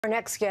Our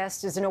next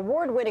guest is an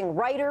award-winning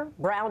writer,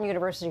 Brown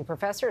University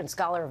professor, and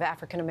scholar of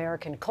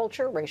African-American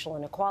culture, racial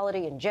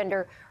inequality, and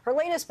gender. Her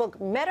latest book,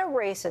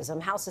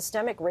 Metaracism: How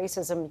Systemic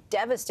Racism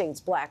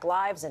Devastates Black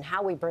Lives and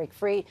How We Break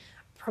Free,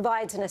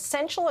 provides an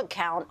essential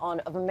account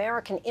of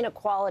American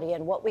inequality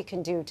and what we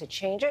can do to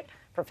change it.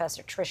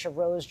 Professor Tricia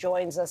Rose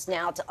joins us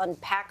now to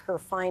unpack her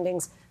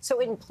findings. So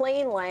in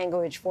plain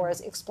language for us,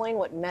 explain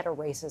what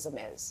metaracism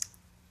is.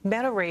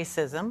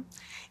 Metaracism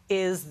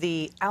is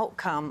the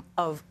outcome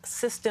of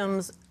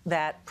systems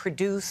that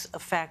produce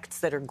effects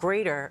that are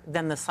greater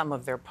than the sum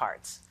of their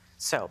parts.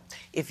 So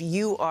if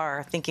you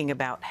are thinking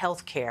about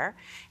health care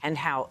and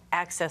how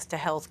access to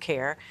health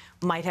care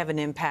might have an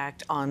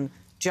impact on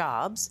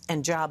jobs,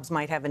 and jobs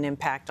might have an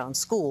impact on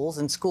schools,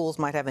 and schools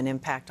might have an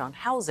impact on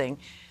housing,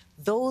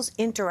 those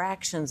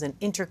interactions and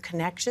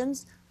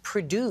interconnections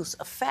produce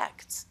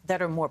effects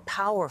that are more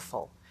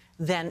powerful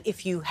than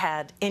if you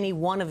had any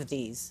one of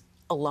these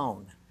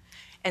alone.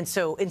 And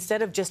so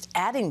instead of just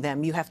adding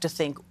them, you have to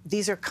think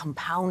these are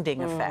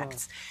compounding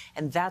effects.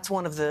 And that's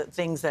one of the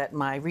things that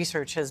my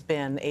research has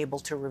been able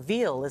to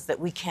reveal, is that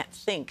we can't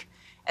think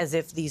as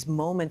if these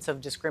moments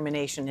of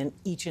discrimination in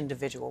each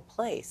individual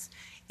place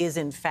is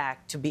in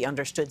fact to be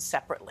understood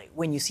separately.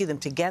 When you see them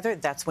together,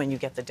 that's when you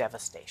get the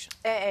devastation.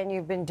 And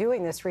you've been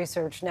doing this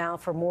research now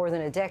for more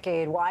than a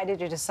decade. Why did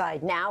you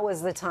decide now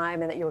was the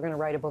time and that you were going to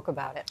write a book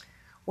about it?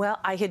 Well,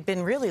 I had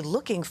been really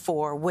looking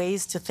for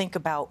ways to think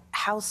about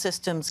how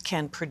systems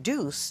can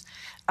produce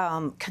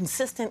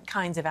consistent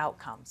kinds of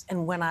outcomes.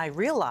 And when I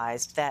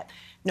realized that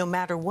no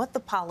matter what the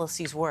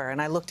policies were,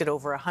 and I looked at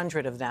over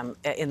 100 of them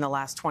in the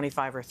last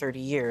 25 or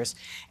 30 years,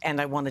 and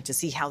I wanted to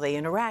see how they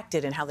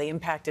interacted and how they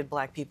impacted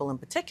Black people in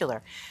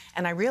particular,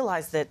 and I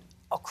realized that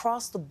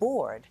across the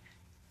board,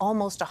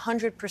 almost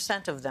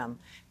 100% of them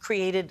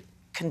created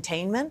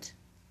containment,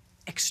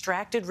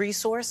 extracted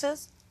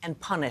resources, and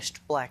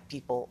punished Black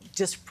people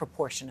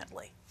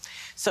disproportionately.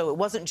 So it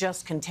wasn't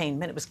just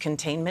containment, it was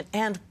containment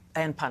and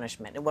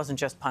punishment. It wasn't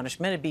just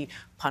punishment, it'd be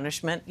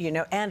punishment,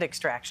 and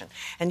extraction.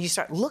 And you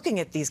start looking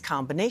at these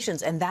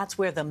combinations, and that's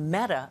where the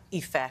meta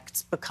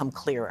effects become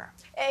clearer.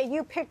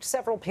 You picked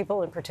several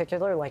people in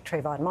particular, like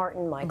Trayvon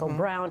Martin, Michael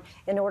Brown,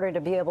 in order to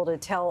be able to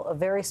tell a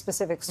very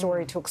specific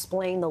story to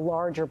explain the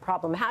larger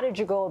problem. How did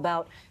you go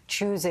about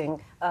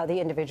choosing the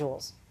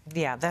individuals?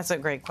 Yeah, that's a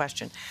great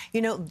question.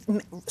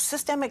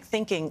 Systemic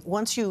thinking,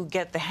 once you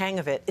get the hang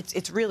of it,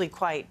 it's really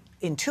quite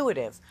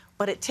intuitive,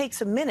 but it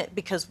takes a minute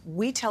because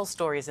we tell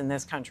stories in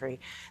this country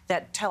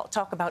that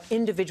talk about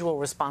individual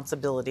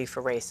responsibility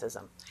for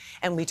racism.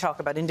 And we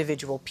talk about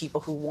individual people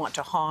who want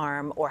to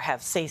harm or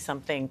say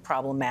something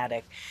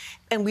problematic.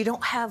 And we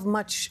don't have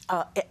much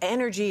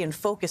energy and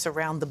focus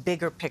around the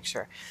bigger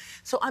picture.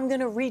 So I'm going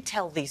to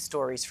retell these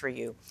stories for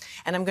you.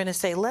 And I'm going to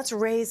say, let's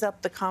raise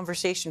up the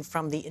conversation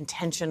from the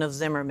intention of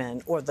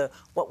Zimmerman or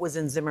what was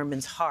in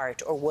Zimmerman's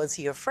heart, or was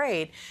he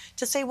afraid,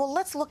 to say, well,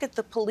 let's look at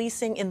the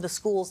policing in the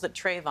schools that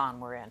Trayvon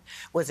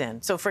was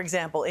in. So, for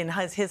example, in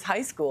his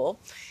high school,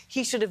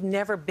 he should have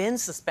never been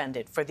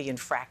suspended for the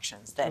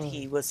infractions that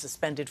he was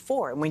suspended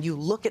for. And when you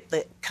look at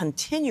the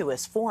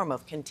continuous form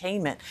of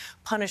containment,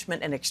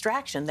 punishment, and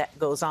extraction that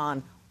goes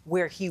on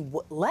where he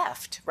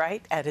left,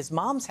 right, at his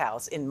mom's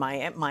house in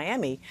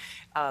Miami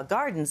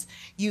Gardens,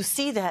 you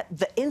see that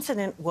the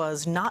incident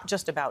was not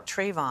just about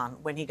Trayvon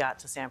when he got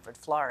to Sanford,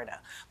 Florida,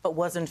 but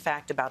was in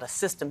fact about a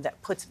system that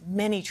puts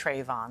many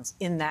Trayvons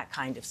in that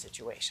kind of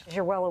situation. As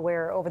you're well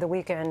aware, over the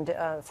weekend,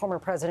 former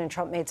President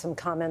Trump made some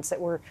comments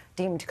that were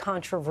deemed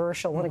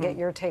controversial. I want to get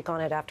your take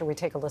on it after we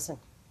take a listen.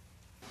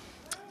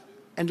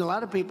 And a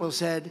lot of people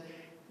said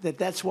that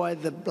that's why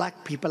the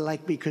Black people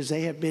like me, because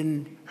they have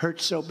been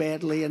hurt so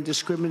badly and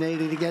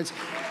discriminated against.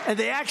 And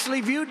they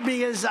actually viewed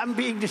me as I'm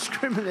being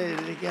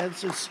discriminated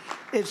against.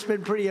 It's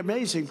been pretty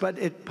amazing, but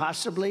it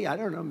possibly, I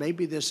don't know,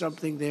 maybe there's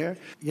something there.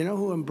 You know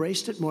who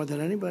embraced it more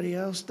than anybody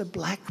else? The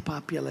Black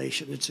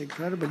population. It's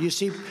incredible. You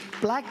see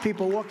Black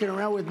people walking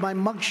around with my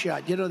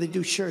mugshot. They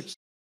do shirts.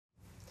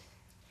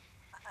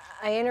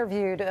 I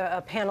interviewed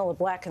a panel of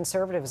Black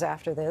conservatives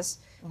after this.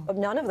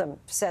 None of them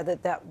said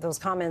that those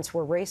comments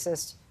were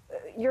racist.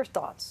 Your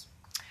thoughts?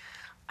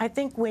 I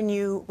think when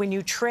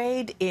you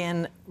trade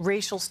in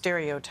racial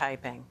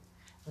stereotyping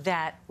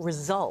that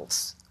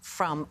results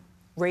from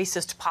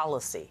racist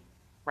policy,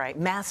 right?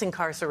 Mass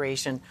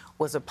incarceration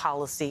was a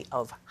policy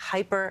of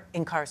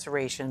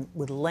hyper-incarceration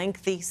with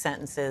lengthy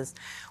sentences,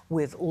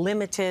 with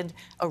limited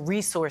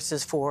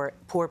resources for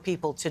poor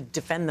people to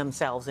defend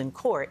themselves in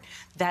court,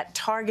 that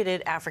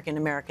targeted African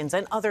Americans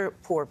and other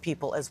poor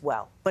people as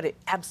well. But it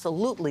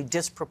absolutely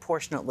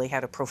disproportionately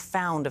had a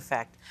profound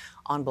effect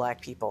on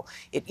Black people.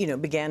 It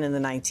began in the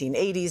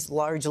 1980s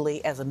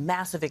largely as a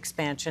massive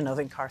expansion of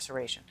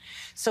incarceration.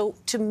 So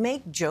to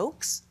make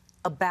jokes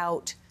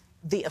about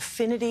the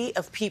affinity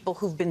of people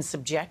who've been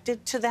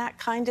subjected to that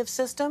kind of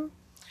system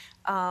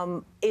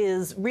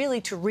is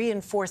really to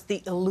reinforce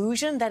the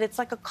illusion that it's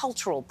like a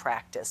cultural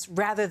practice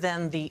rather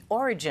than the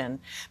origin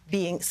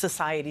being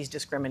society's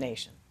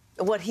discrimination.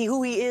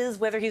 Who he is,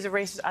 whether he's a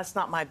racist, that's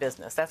not my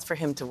business. That's for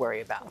him to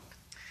worry about.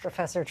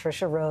 Professor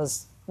Tricia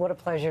Rose, What a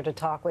pleasure to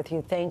talk with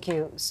you. Thank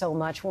you so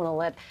much. I want to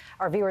let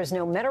our viewers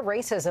know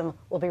Metaracism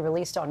will be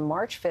released on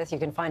March 5th. You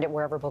can find it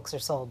wherever books are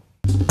sold.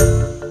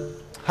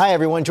 Hi,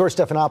 everyone. George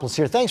Stephanopoulos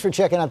here. Thanks for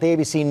checking out the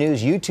ABC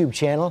News YouTube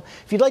channel.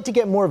 If you'd like to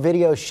get more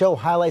videos, show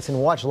highlights,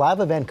 and watch live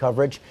event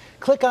coverage,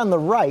 click on the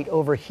right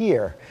over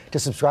here to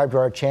subscribe to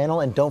our channel.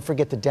 And don't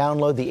forget to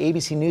download the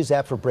ABC News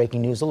app for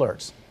breaking news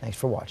alerts. Thanks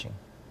for watching.